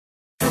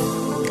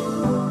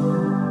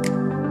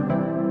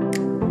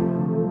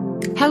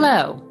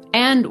Hello,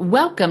 and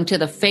welcome to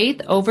the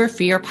Faith Over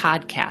Fear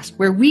podcast,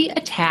 where we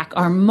attack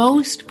our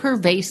most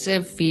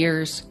pervasive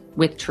fears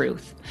with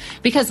truth.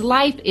 Because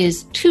life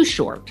is too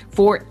short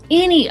for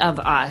any of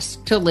us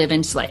to live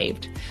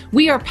enslaved.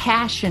 We are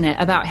passionate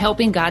about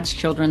helping God's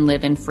children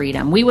live in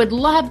freedom. We would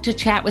love to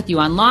chat with you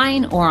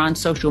online or on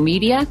social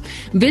media.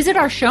 Visit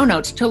our show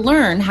notes to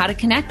learn how to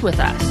connect with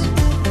us.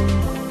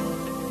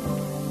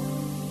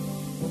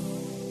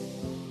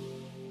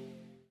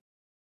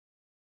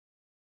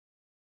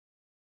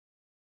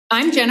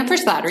 I'm Jennifer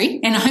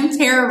Slattery. And I'm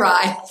Tara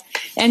Rye.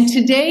 And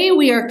today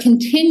we are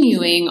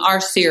continuing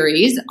our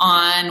series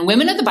on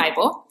women of the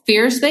Bible,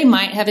 fears they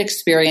might have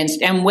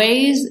experienced, and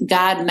ways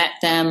God met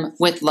them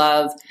with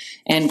love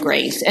and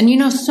grace. And you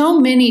know, so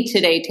many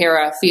today,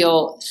 Tara,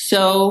 feel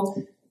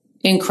so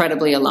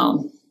incredibly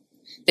alone.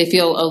 They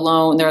feel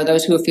alone. There are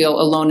those who feel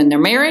alone in their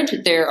marriage.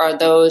 There are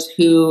those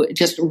who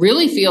just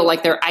really feel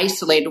like they're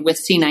isolated with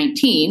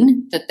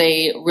C-19, that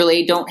they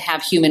really don't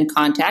have human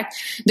contact.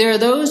 There are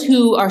those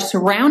who are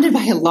surrounded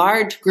by a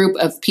large group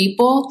of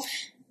people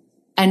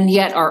and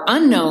yet are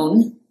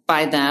unknown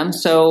by them,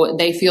 so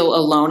they feel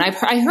alone.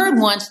 I heard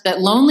once that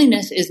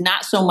loneliness is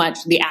not so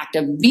much the act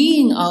of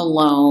being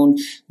alone,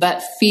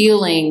 but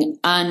feeling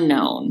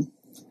unknown.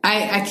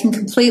 I can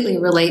completely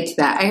relate to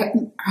that. I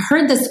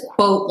heard this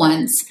quote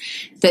once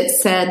that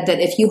said that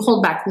if you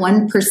hold back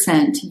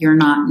 1%, you're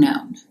not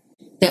known.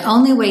 The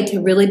only way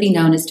to really be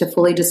known is to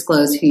fully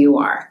disclose who you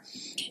are.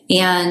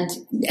 And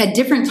at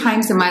different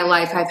times in my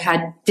life, I've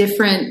had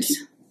different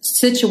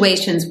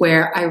situations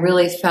where I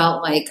really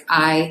felt like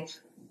I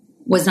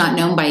was not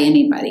known by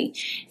anybody.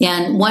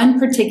 And one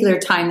particular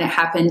time that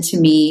happened to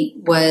me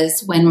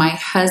was when my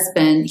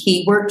husband,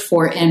 he worked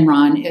for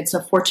Enron. It's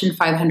a Fortune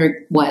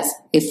 500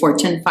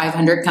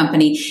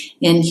 company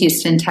in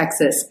Houston,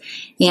 Texas.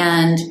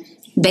 And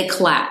they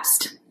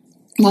collapsed.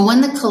 Well,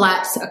 when the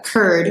collapse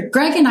occurred,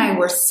 Greg and I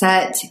were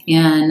set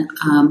in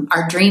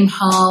our dream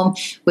home.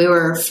 We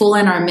were full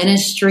in our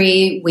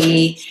ministry.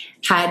 We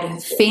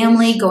had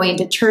family going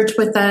to church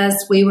with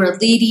us. We were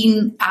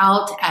leading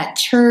out at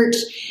church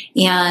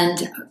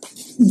and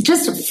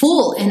just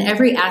full in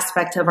every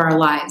aspect of our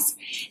lives.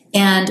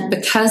 And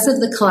because of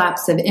the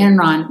collapse of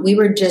Enron, we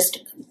were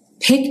just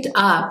picked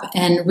up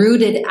and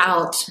rooted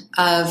out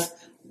of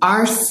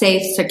our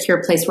safe,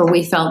 secure place where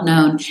we felt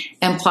known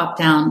and plopped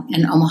down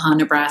in Omaha,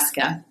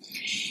 Nebraska.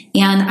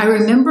 And I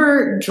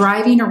remember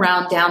driving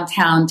around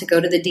downtown to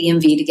go to the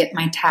DMV to get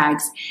my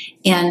tags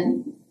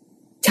and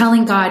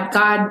telling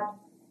God,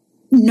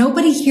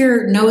 nobody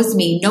here knows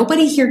me.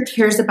 Nobody here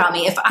cares about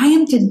me. If I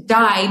am to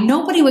die,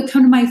 nobody would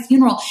come to my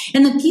funeral.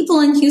 And the people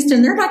in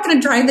Houston, they're not going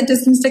to drive the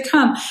distance to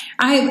come.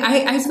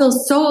 I feel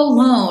so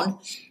alone.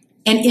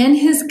 And in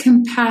his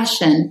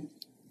compassion,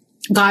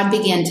 God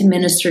began to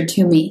minister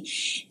to me.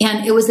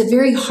 And it was a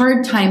very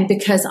hard time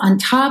because on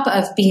top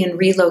of being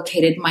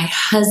relocated, my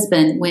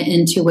husband went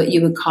into what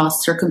you would call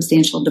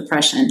circumstantial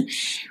depression.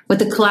 With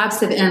the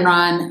collapse of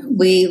Enron,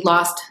 we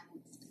lost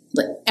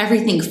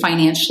everything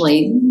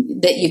financially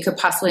that you could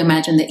possibly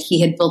imagine that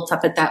he had built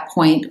up at that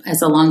point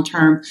as a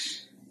long-term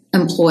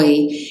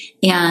employee.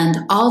 And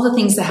all the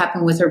things that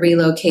happened with a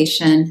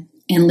relocation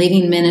and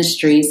leaving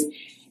ministries.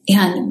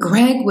 And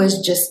Greg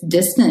was just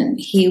distant.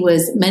 He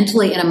was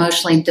mentally and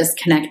emotionally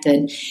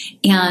disconnected.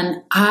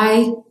 And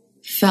I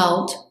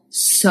felt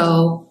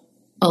so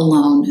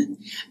alone.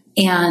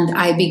 And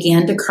I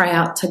began to cry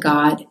out to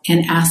God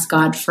and ask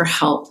God for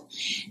help.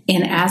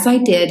 And as I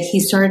did, he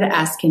started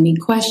asking me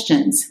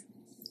questions.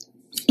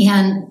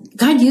 And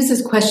God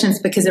uses questions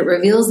because it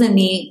reveals in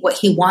me what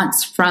he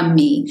wants from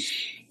me.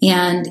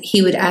 And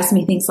he would ask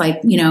me things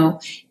like, you know,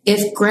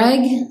 if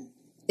Greg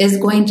is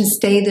going to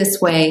stay this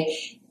way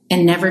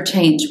and never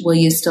change, will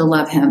you still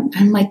love him?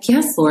 I'm like,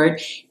 yes,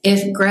 Lord.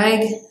 If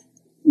Greg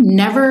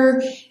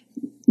never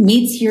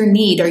meets your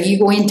need, are you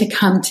going to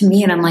come to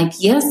me? And I'm like,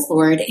 yes,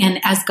 Lord. And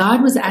as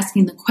God was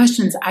asking the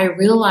questions, I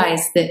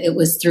realized that it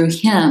was through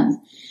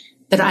him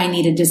that I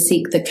needed to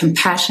seek the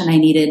compassion I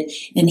needed.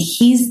 And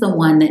he's the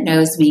one that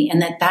knows me,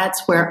 and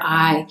that's where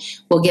I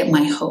will get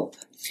my hope.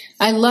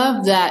 I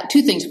love that.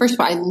 Two things. First of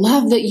all, I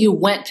love that you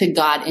went to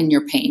God in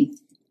your pain,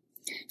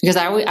 because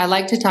I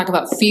like to talk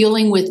about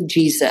feeling with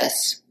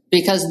Jesus,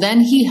 because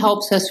then he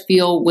helps us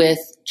feel with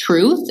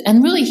truth,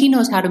 and really he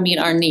knows how to meet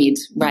our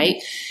needs,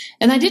 right?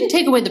 And that didn't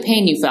take away the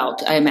pain you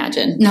felt, I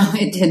imagine. No,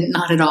 it didn't.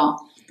 Not at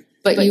all.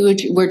 But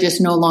you were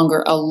just no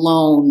longer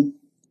alone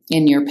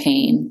in your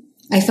pain.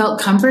 I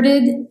felt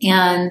comforted,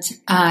 and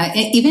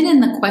even in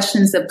the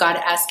questions of God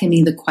asking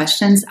me the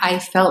questions, I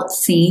felt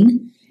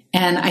seen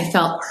and I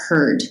felt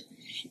heard.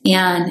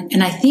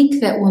 And I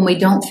think that when we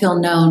don't feel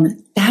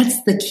known,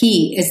 that's the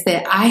key, is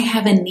that I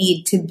have a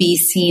need to be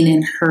seen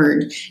and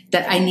heard,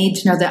 that I need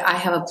to know that I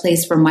have a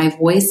place where my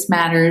voice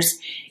matters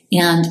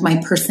and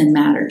my person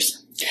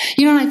matters.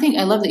 You know, and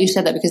I love that you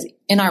said that, because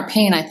in our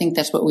pain, I think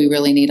that's what we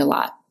really need a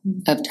lot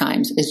of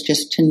times, is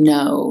just to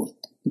know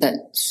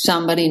that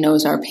somebody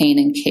knows our pain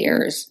and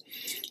cares.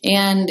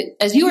 And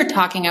as you were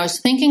talking, I was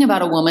thinking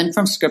about a woman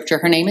from Scripture.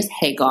 Her name is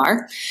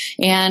Hagar,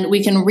 and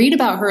we can read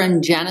about her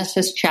in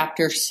Genesis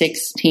chapter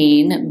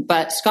 16,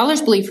 but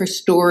scholars believe her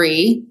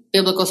story,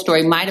 biblical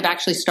story, might have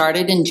actually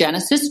started in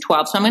Genesis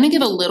 12. So I'm going to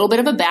give a little bit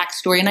of a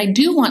backstory, and I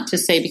do want to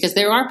say, because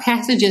there are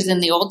passages in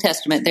the Old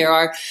Testament, there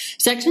are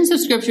sections of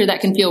Scripture that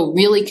can feel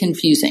really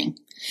confusing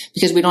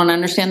because we don't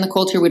understand the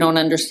culture, we don't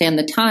understand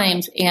the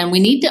times, and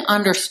we need to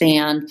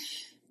understand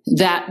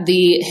that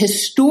the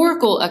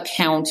historical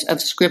accounts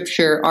of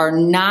Scripture are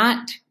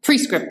not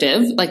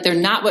prescriptive, like they're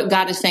not what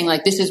God is saying,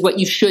 like this is what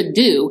you should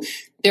do.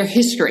 They're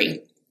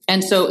history.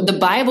 And so the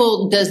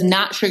Bible does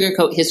not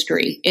sugarcoat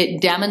history.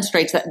 It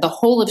demonstrates that the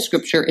whole of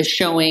Scripture is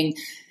showing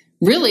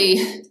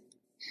really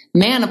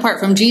man apart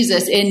from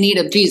Jesus in need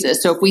of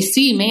Jesus. So if we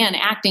see man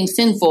acting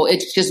sinful,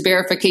 it's just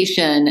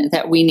verification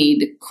that we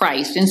need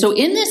Christ. And so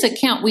in this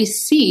account, we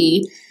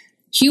see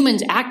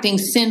humans acting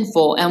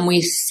sinful, and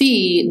we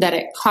see that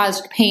it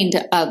caused pain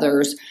to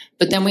others,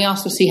 but then we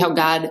also see how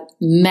God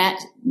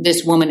met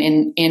this woman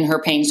in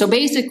her pain. So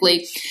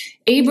basically,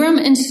 Abram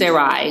and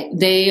Sarai,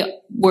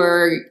 they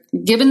were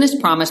given this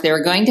promise. They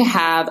were going to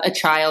have a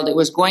child. It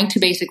was going to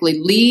basically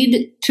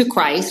lead to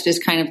Christ, is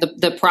kind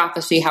of the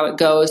prophecy, how it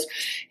goes.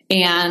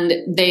 And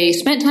they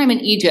spent time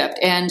in Egypt.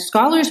 And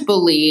scholars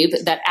believe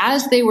that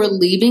as they were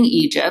leaving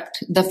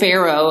Egypt, the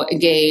Pharaoh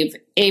gave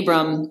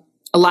Abram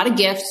a lot of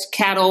gifts,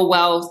 cattle,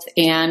 wealth,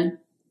 and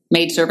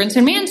maidservants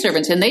and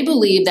manservants. And they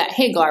believe that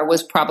Hagar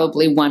was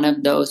probably one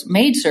of those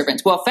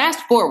maidservants. Well,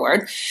 fast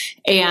forward,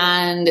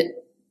 and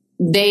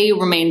they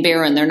remain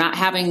barren. They're not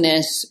having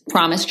this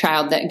promised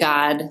child that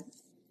God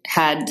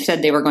had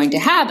said they were going to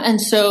have.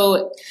 And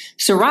so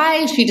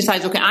Sarai, she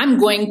decides, okay, I'm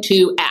going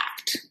to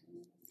act.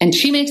 And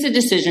she makes a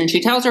decision.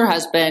 She tells her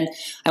husband,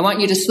 I want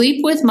you to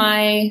sleep with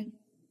my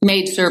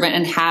maidservant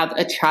and have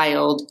a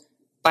child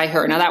by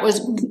her. Now, that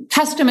was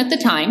custom at the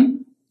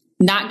time,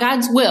 not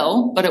God's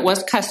will, but it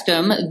was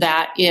custom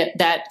that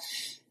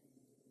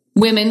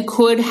women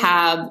could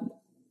have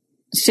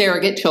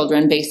surrogate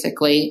children,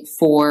 basically,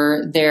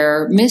 for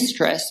their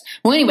mistress.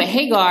 Well, anyway,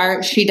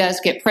 Hagar, she does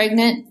get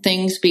pregnant.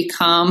 Things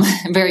become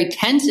very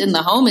tense in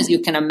the home, as you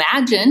can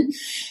imagine.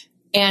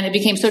 And it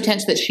became so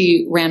tense that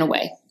she ran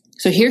away.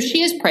 So here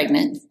she is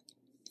pregnant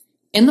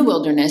in the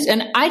wilderness.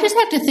 And I just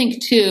have to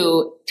think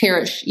too,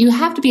 Tara, you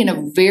have to be in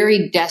a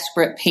very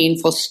desperate,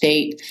 painful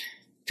state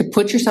to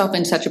put yourself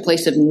in such a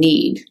place of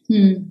need.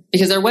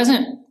 Because there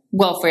wasn't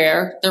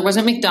welfare, there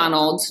wasn't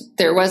McDonald's,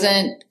 there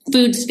wasn't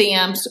food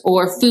stamps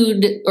or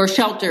food or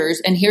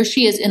shelters. And here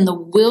she is in the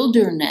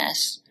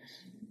wilderness,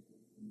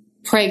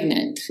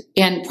 pregnant,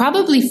 and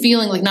probably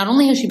feeling like not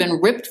only has she been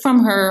ripped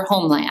from her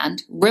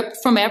homeland, ripped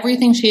from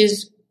everything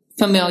she's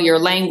familiar,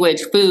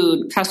 language,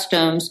 food,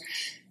 customs,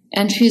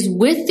 and she's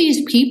with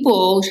these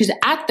people, she's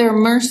at their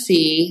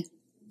mercy.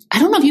 I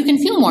don't know if you can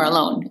feel more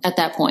alone at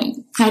that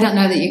point. I don't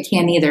know that you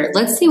can either.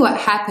 Let's see what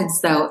happens,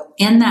 though,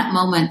 in that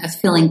moment of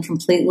feeling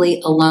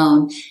completely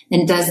alone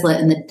and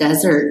desolate in the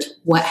desert.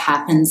 What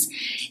happens?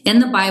 In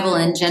the Bible,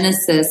 in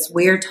Genesis,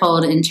 we are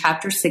told in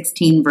chapter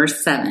 16,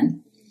 verse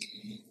 7,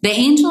 the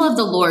angel of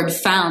the Lord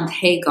found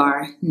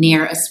Hagar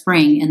near a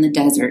spring in the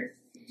desert.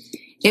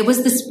 It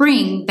was the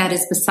spring that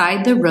is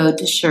beside the road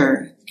to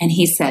Shur. And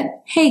he said,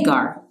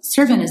 Hagar,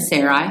 servant of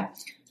Sarai,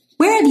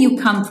 where have you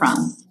come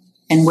from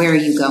and where are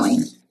you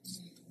going?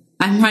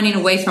 I'm running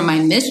away from my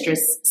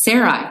mistress,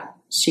 Sarai,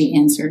 she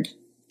answered.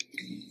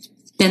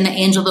 Then the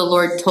angel of the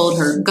Lord told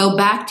her, go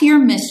back to your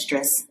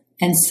mistress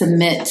and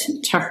submit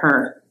to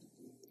her.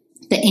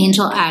 The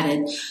angel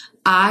added,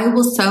 I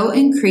will so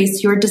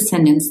increase your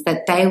descendants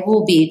that they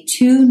will be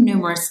too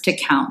numerous to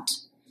count.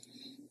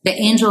 The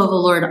angel of the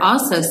Lord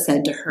also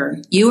said to her,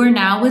 you are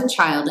now with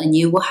child and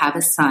you will have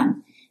a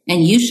son,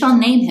 and you shall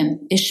name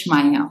him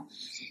Ishmael.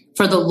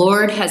 For the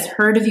Lord has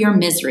heard of your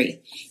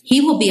misery. He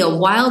will be a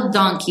wild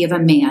donkey of a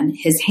man.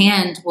 His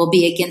hand will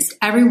be against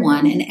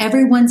everyone, and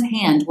everyone's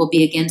hand will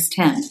be against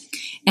him.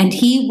 And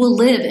he will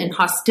live in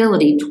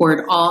hostility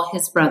toward all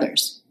his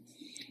brothers.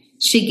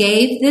 She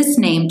gave this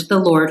name to the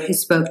Lord who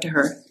spoke to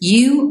her.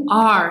 You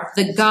are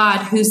the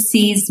God who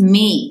sees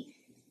me.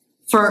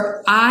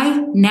 For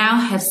I now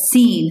have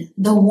seen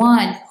the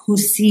one who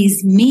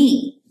sees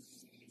me.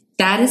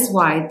 That is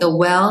why the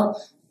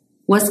well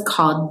was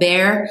called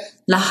Beer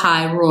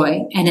Lahai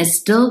Roi and is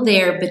still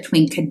there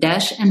between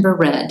Kadesh and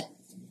Bered.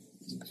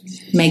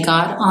 May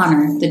God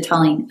honor the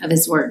telling of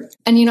his word.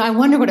 And, I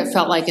wonder what it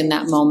felt like in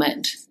that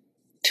moment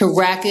to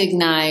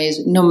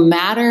recognize no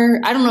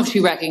matter, I don't know if she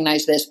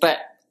recognized this, but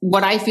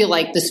what I feel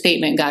like the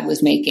statement God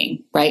was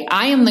making, right?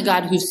 I am the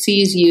God who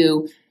sees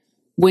you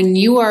when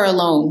you are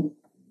alone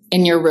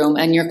in your room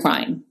and you're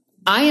crying.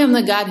 I am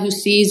the God who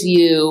sees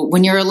you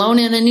when you're alone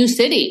in a new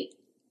city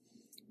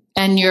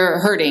and you're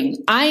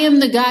hurting. I am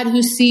the God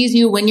who sees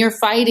you when you're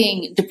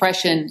fighting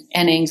depression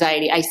and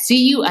anxiety. I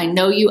see you. I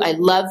know you. I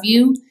love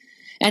you.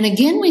 And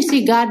again, we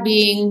see God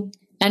being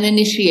an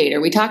initiator.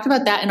 We talked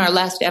about that in our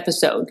last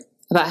episode,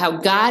 about how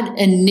God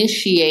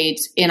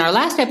initiates. In our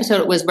last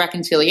episode, it was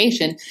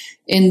reconciliation.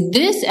 In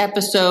this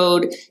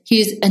episode,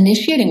 he's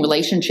initiating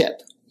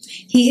relationship.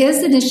 He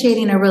is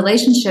initiating a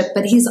relationship,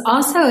 but he's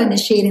also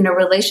initiating a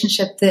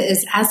relationship that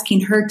is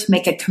asking her to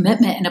make a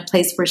commitment in a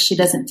place where she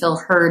doesn't feel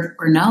heard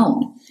or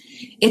known.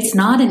 It's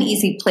not an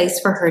easy place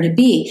for her to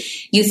be.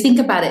 You think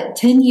about it,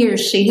 10 years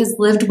she has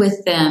lived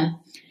with them.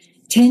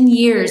 10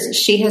 years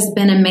she has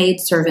been a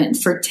maidservant.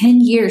 For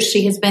 10 years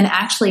she has been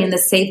actually in the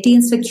safety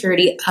and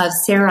security of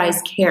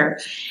Sarai's care.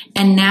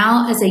 And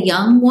now as a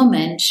young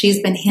woman,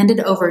 she's been handed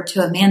over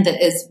to a man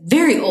that is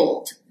very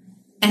old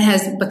and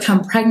has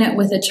become pregnant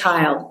with a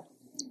child.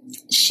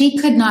 She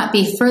could not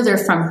be further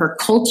from her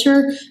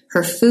culture,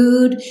 her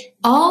food,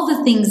 all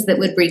the things that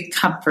would bring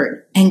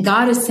comfort. And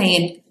God is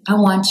saying, I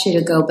want you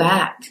to go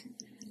back.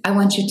 I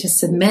want you to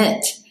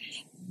submit.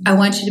 I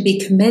want you to be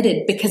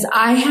committed because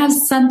I have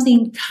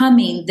something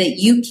coming that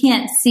you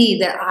can't see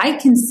that I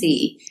can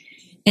see.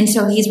 And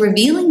so he's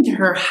revealing to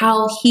her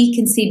how he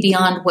can see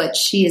beyond what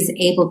she is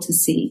able to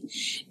see.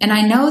 And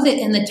I know that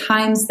in the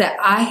times that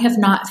I have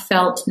not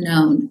felt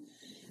known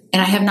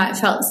and I have not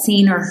felt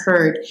seen or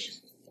heard,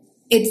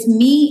 it's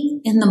me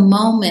in the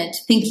moment,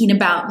 thinking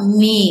about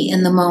me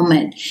in the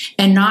moment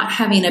and not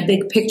having a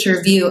big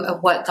picture view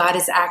of what God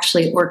is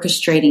actually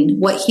orchestrating,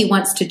 what he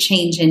wants to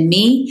change in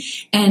me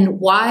and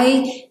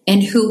why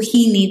and who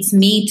he needs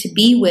me to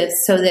be with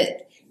so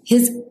that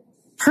his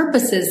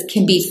purposes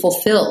can be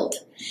fulfilled.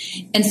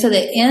 And so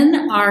that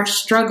in our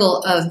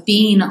struggle of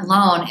being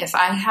alone, if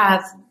I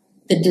have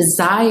the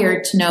desire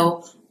to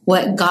know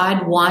what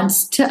God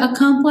wants to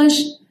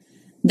accomplish,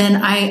 then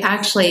I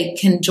actually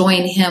can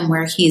join him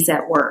where he's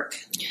at work.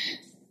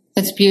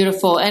 That's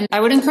beautiful. And I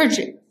would encourage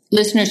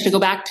listeners to go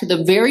back to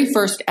the very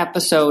first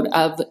episode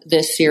of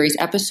this series,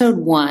 episode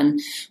 1,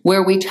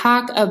 where we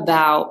talk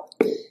about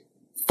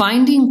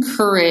finding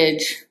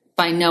courage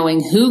by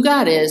knowing who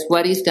God is,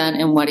 what he's done,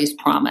 and what he's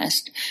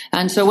promised.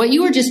 And so what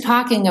you were just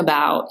talking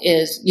about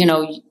is,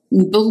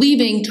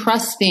 believing,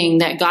 trusting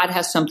that God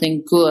has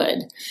something good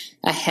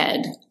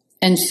ahead.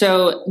 And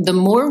so the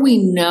more we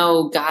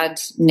know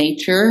God's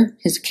nature,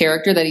 his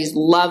character, that he's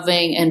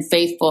loving and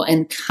faithful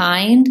and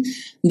kind,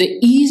 the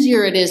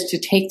easier it is to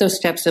take those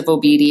steps of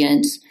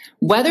obedience.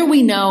 Whether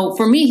we know,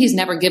 for me, he's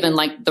never given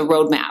like the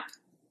roadmap,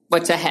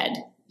 what's ahead.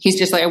 He's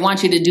just like, I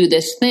want you to do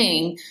this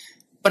thing.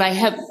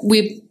 But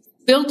we've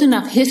built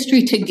enough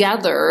history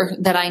together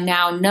that I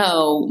now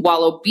know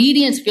while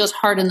obedience feels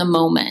hard in the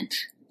moment,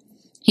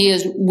 he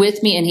is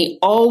with me and he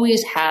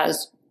always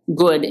has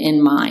good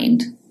in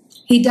mind.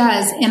 He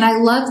does. And I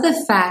love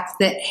the fact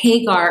that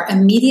Hagar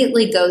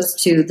immediately goes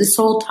to the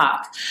soul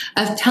talk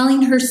of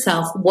telling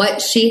herself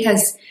what she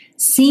has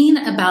seen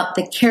about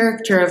the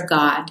character of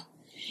God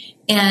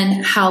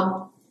and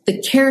how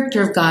the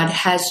character of God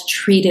has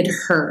treated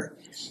her.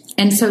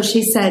 And so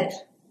she said,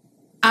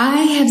 I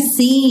have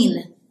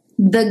seen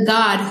the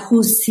God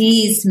who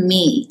sees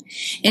me.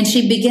 And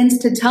she begins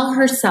to tell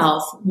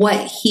herself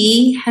what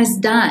he has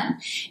done.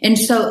 And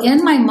so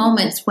in my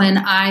moments when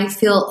I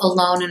feel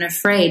alone and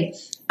afraid,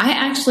 I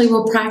actually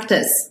will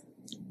practice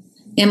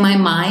in my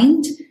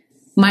mind,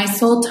 my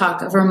soul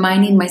talk of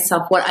reminding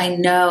myself what I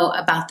know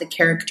about the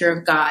character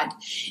of God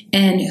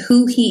and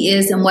who he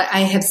is and what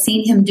I have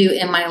seen him do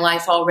in my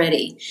life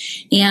already.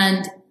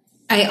 And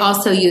I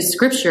also use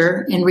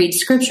scripture and read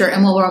scripture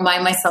and will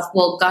remind myself,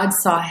 well, God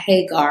saw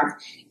Hagar.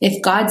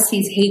 If God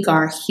sees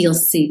Hagar, he'll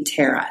see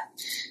Terah.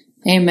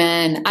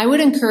 Amen. I would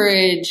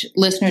encourage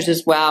listeners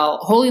as well.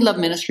 Holy Love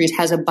Ministries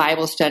has a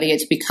Bible study.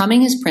 It's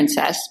Becoming His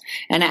Princess,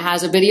 and it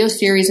has a video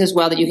series as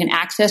well that you can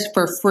access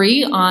for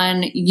free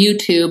on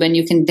YouTube, and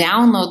you can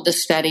download the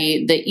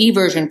study, the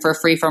e-version for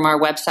free from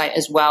our website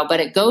as well.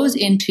 But it goes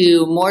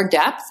into more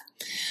depth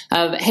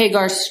of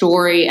Hagar's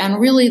story and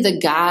really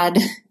the God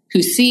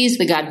who sees,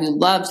 the God who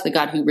loves, the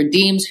God who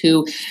redeems,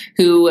 who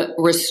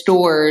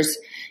restores.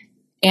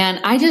 And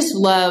I just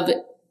love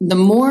the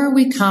more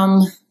we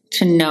come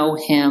to know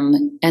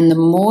him and the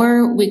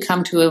more we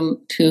come to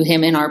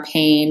him in our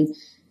pain,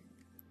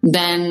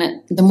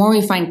 then the more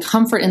we find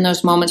comfort in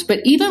those moments. But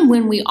even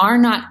when we are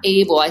not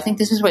able, I think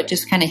this is what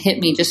just kind of hit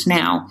me just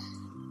now,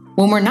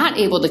 when we're not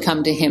able to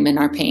come to him in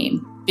our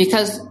pain,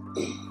 because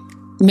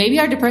maybe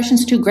our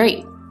depression's too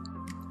great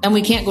and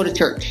we can't go to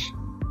church.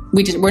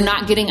 We're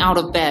not getting out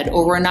of bed,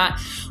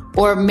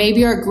 or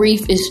maybe our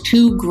grief is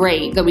too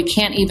great that we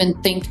can't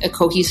even think a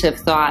cohesive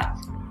thought.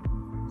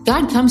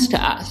 God comes to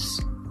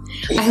us.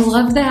 I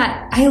love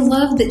that. I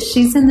love that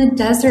she's in the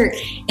desert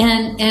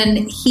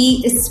and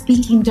he is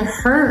speaking to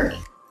her.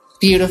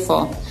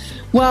 Beautiful.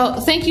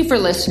 Well, thank you for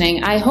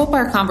listening. I hope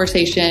our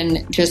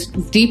conversation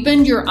just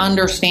deepened your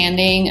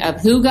understanding of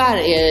who God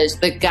is,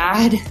 the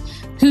God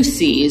who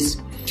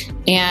sees.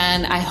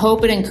 And I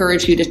hope it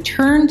encouraged you to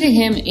turn to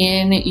him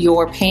in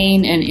your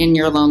pain and in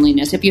your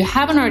loneliness. If you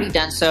haven't already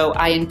done so,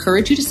 I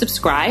encourage you to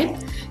subscribe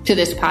to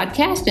this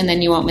podcast, and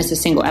then you won't miss a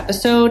single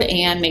episode,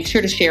 and make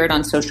sure to share it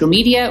on social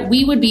media.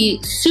 We would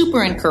be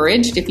super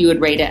encouraged if you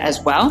would rate it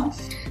as well.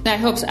 That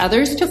helps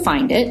others to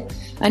find it.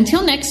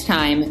 Until next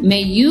time,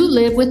 may you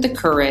live with the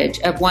courage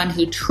of one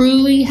who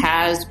truly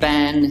has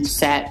been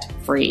set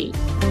free.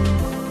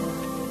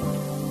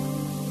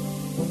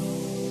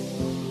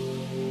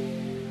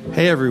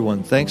 Hey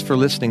everyone, thanks for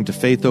listening to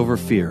Faith Over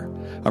Fear,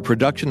 a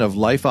production of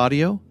Life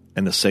Audio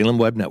and the Salem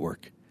Web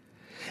Network.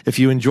 If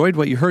you enjoyed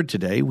what you heard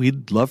today,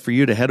 we'd love for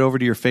you to head over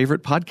to your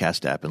favorite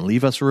podcast app and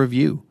leave us a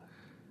review.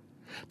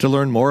 To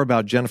learn more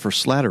about Jennifer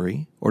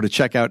Slattery, or to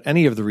check out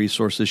any of the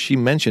resources she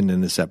mentioned in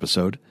this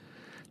episode,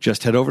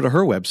 just head over to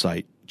her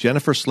website,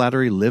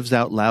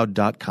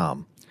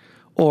 jenniferslatterylivesoutloud.com,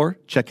 or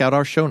check out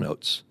our show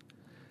notes.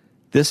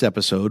 This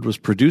episode was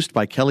produced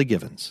by Kelly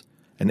Givens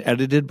and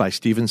edited by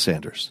Stephen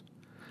Sanders.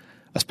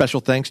 A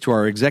special thanks to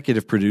our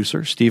executive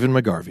producer, Stephen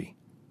McGarvey.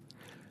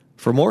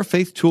 For more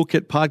Faith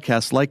Toolkit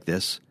podcasts like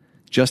this,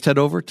 just head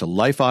over to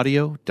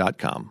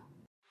lifeaudio.com.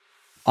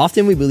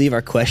 Often we believe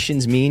our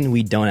questions mean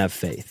we don't have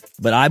faith,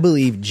 but I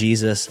believe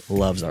Jesus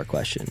loves our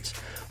questions.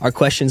 Our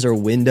questions are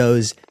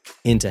windows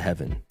into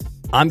heaven.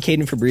 I'm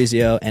Caden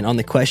Fabrizio, and on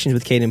the Questions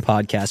with Caden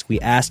podcast, we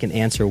ask and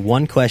answer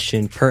one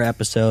question per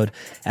episode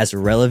as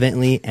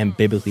relevantly and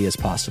biblically as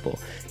possible.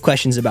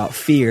 Questions about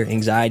fear,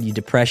 anxiety,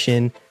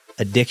 depression,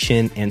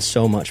 addiction, and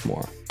so much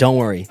more. Don't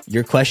worry,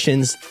 your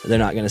questions, they're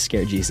not going to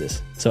scare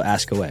Jesus, so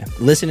ask away.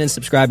 Listen and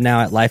subscribe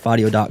now at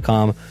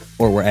lifeaudio.com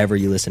or wherever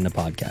you listen to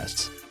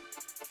podcasts.